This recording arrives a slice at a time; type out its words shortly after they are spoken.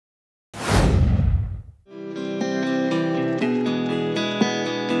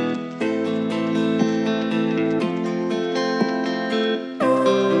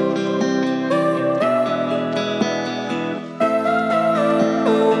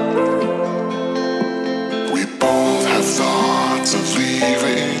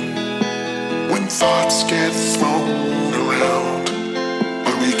get thrown around,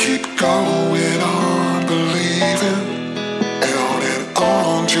 but we keep going on believing, and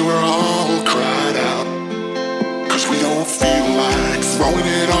on till we're all cried out, 'cause we don't feel like throwing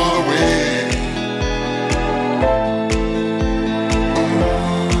it all away.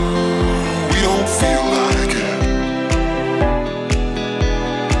 We don't feel like it.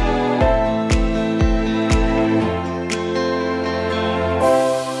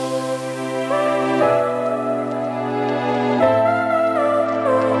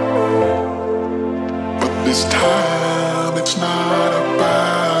 This time it's not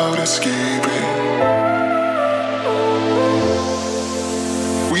about escaping.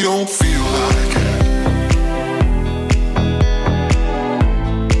 We don't feel like it.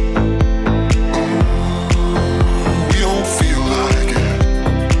 We don't feel like it.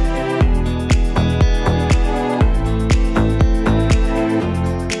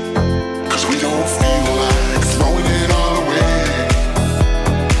 Cause we don't feel like throwing it all away.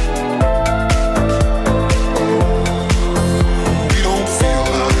 We don't feel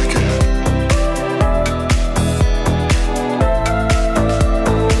like it.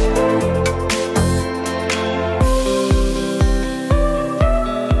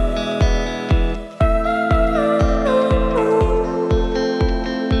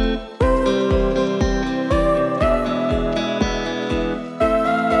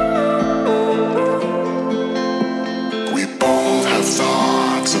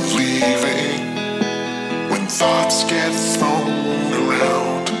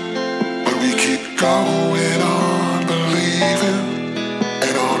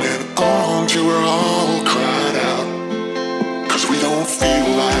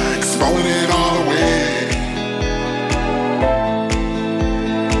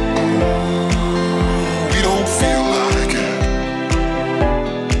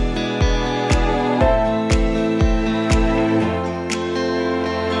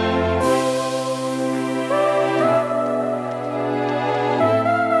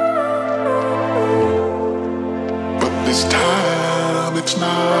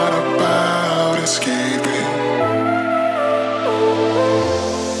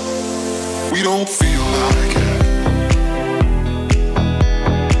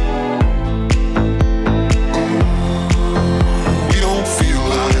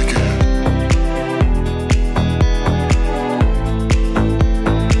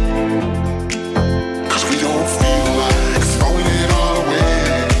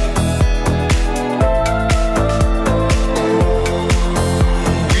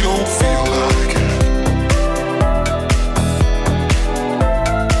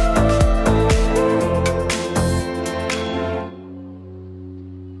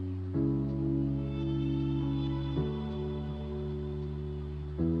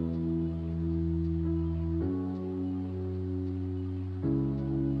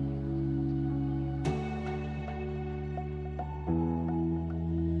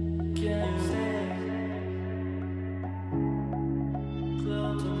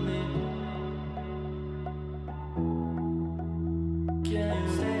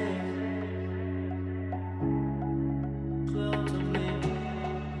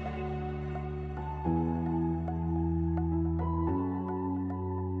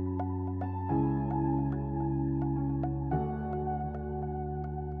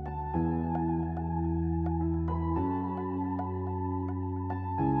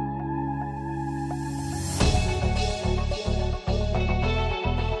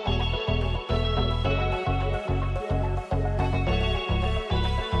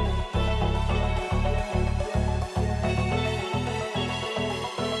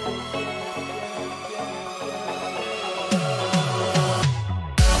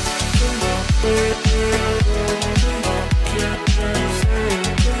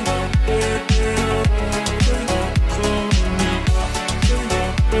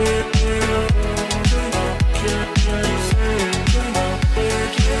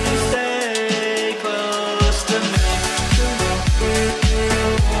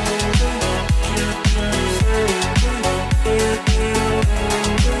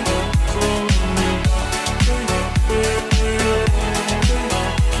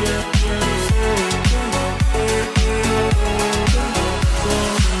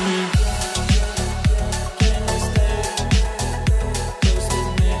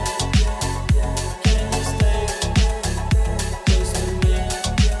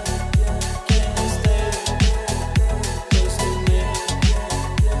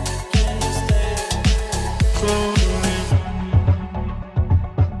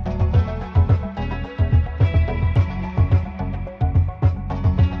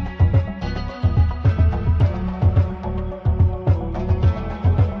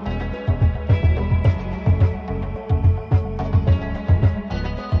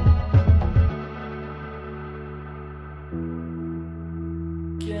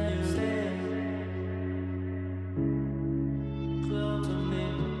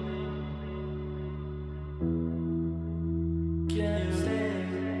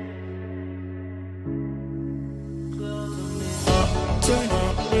 Yeah.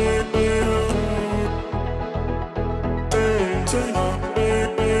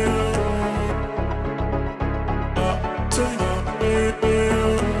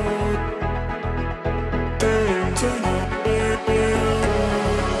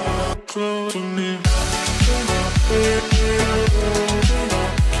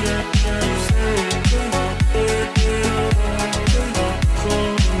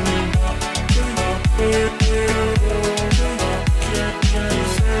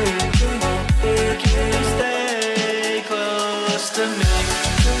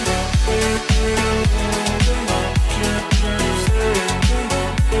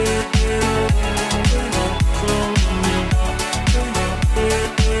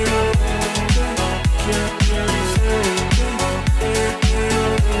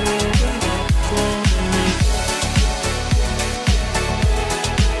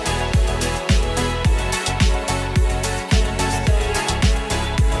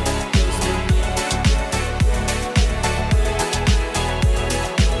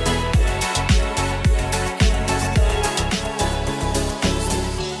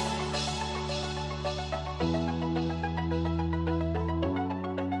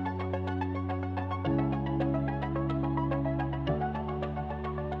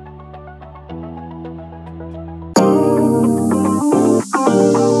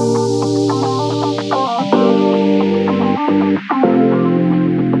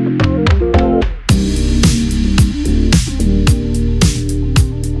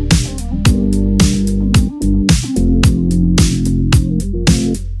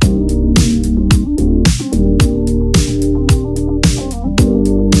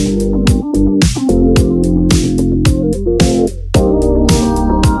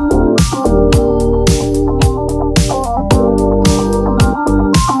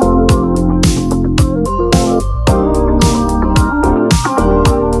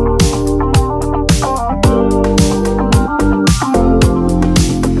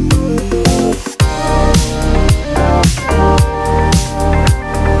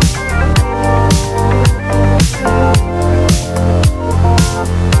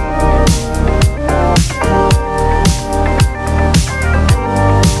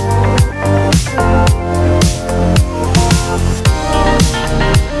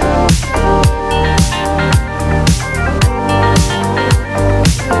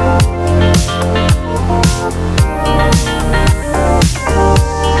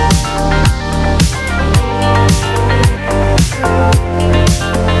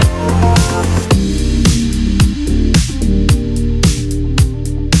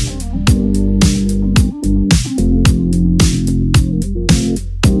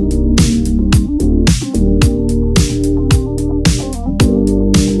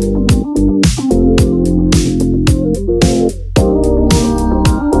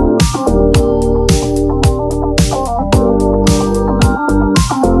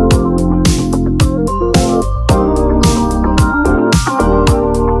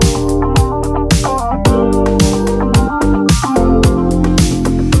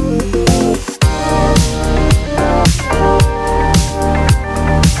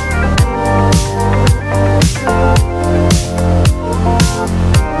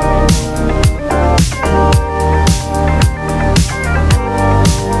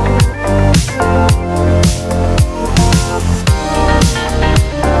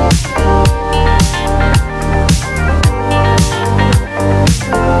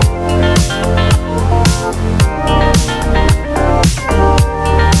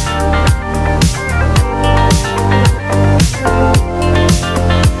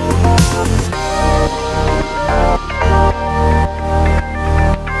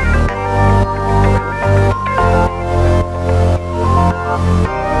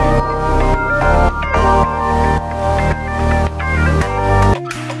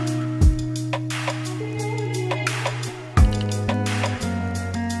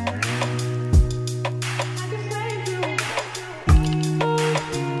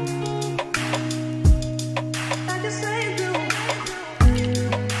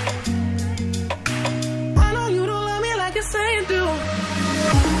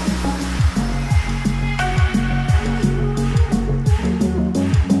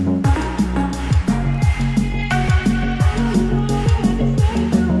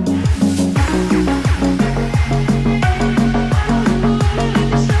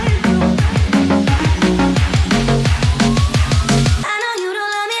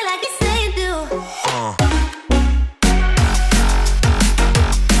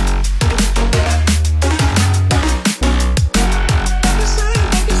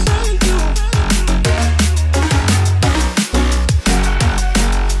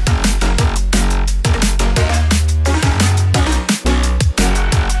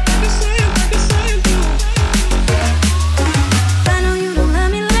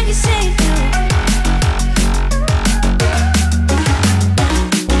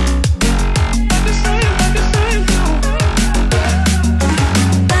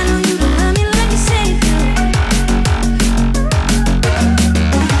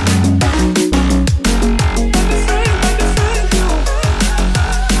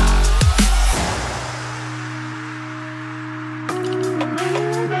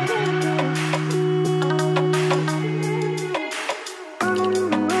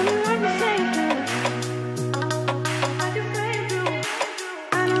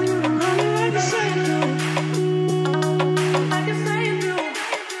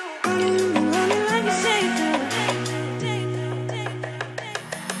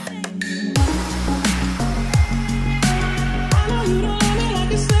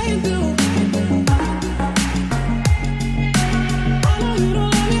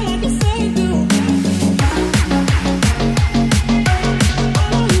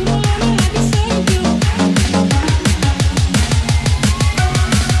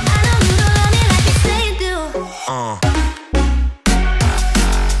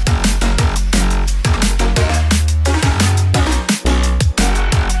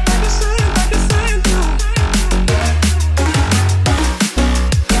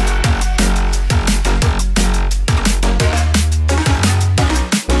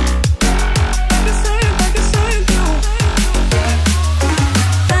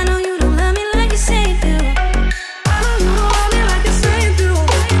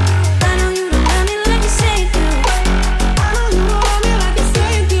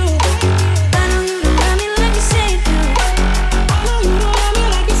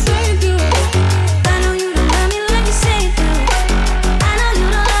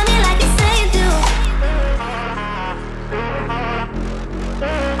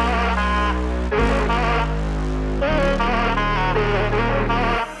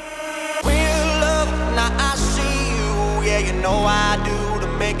 know I do to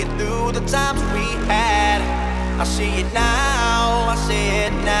make it through the times we had. I see it now, I see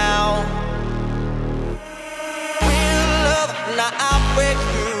it now. Real love, now I'll break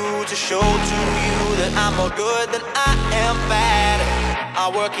through to show to you that I'm more good than I am bad.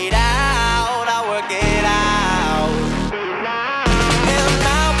 I'll work it out, I'll work it out. And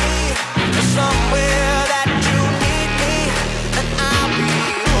I'll be somewhere that you need me, and I'll be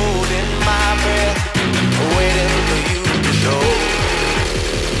holding my breath, waiting for you to show.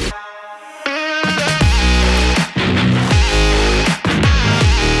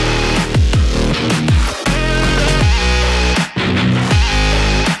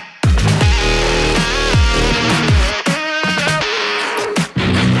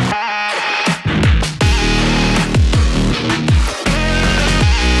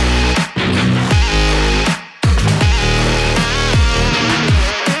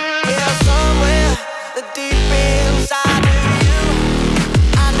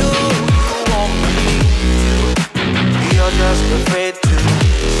 Afraid to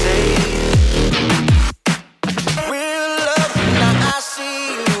say real love, now I see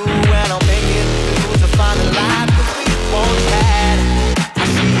you, and I'll make it through to find the life that we once had. I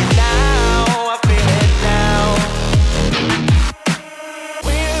see it now, I feel it now.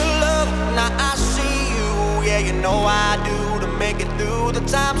 Real love, now I see you, yeah, you know I do to make it through the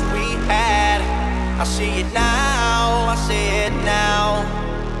times we had. I see it now, I see it now.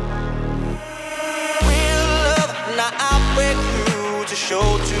 Real love, now I'll break through to show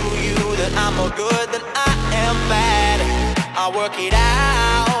to you that I'm more good than I am bad. I'll work it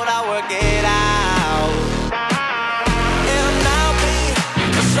out, I'll work it out. And I'll be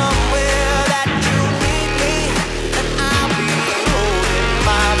somewhere that you need me, and I'll be holding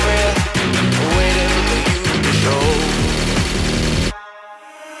my breath, waiting for you to show.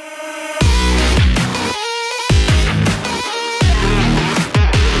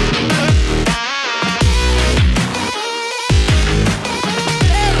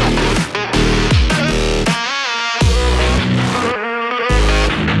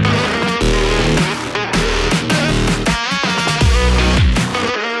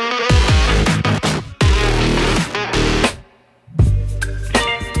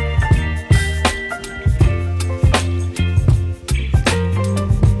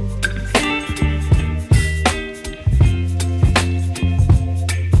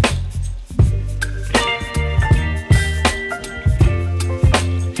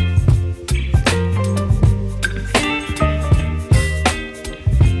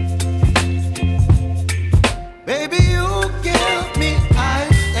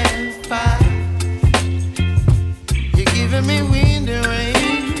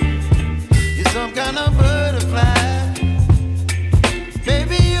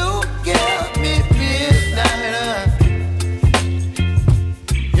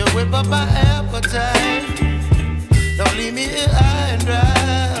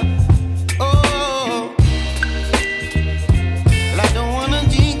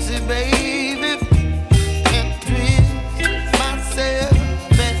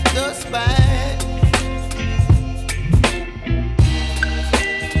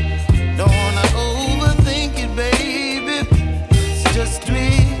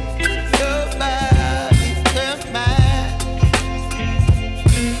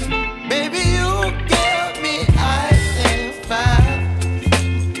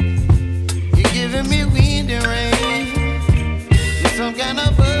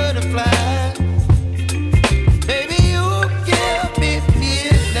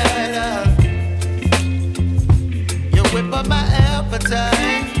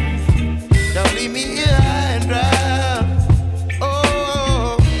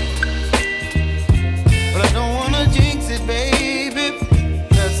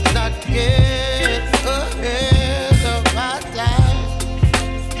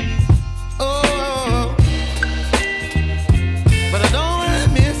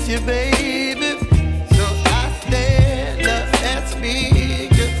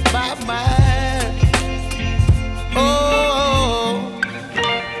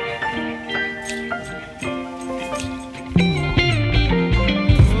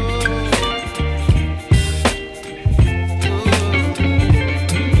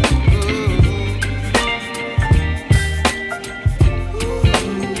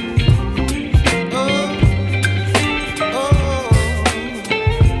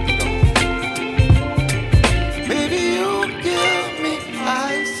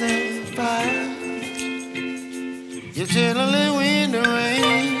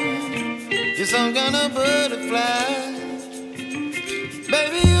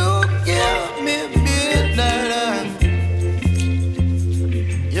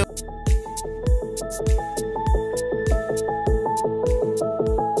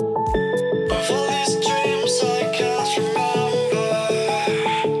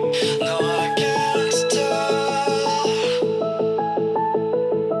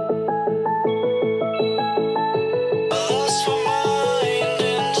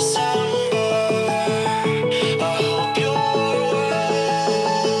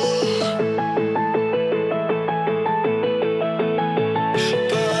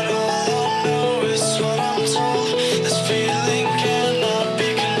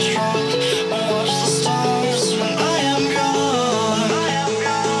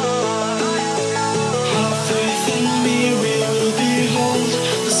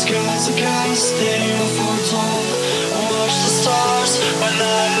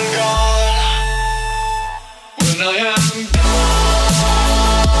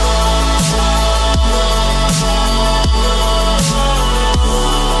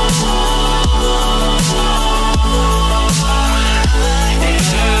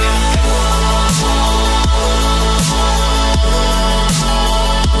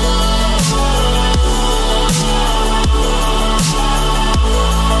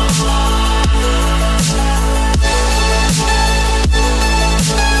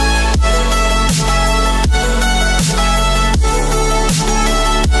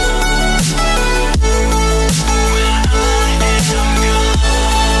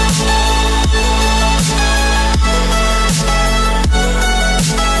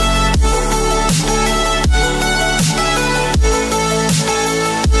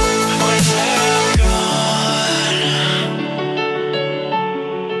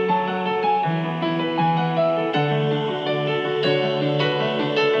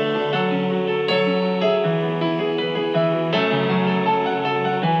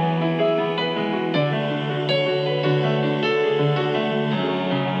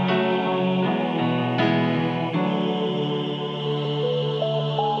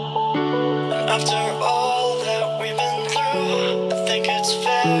 After all that we've been through, I think it's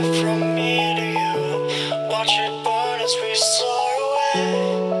fair from me to you. Watch it burn as we